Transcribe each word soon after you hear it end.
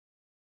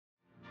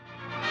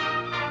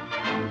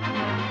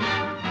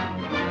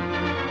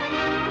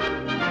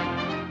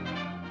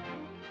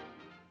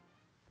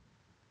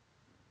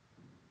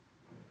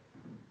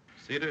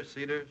Cedar,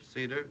 Cedar,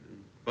 Cedar,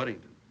 and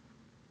Buddington.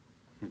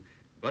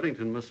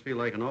 Buddington must feel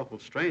like an awful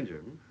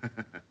stranger.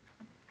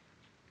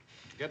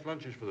 Get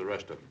lunches for the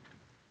rest of them.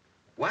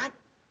 What?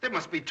 There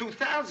must be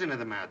 2,000 of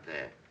them out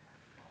there.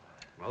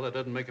 Well, that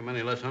doesn't make them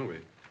any less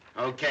hungry.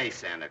 Okay,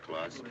 Santa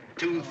Claus.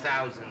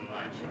 2,000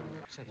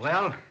 lunches.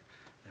 Well,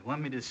 they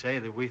want me to say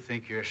that we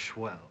think you're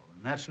swell,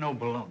 and that's no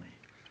baloney.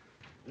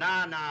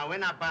 No, we're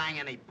not buying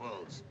any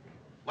bulls.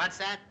 What's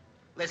that?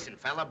 Listen,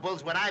 fella,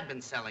 bull's what I've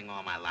been selling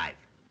all my life.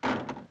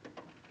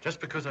 Just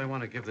because I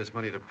want to give this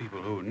money to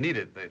people who need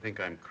it, they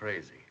think I'm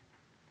crazy.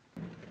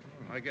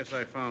 I guess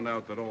I found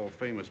out that all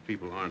famous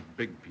people aren't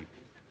big people.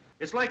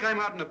 It's like I'm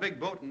out in a big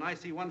boat and I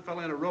see one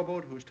fella in a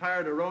rowboat who's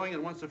tired of rowing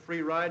and wants a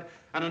free ride,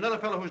 and another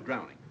fellow who's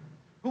drowning.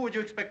 Who would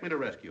you expect me to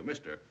rescue,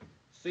 Mr.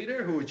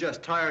 Cedar, who's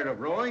just tired of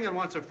rowing and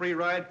wants a free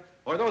ride,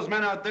 or those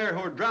men out there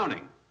who are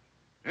drowning?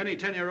 Any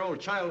 10-year-old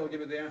child will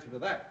give you the answer to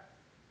that.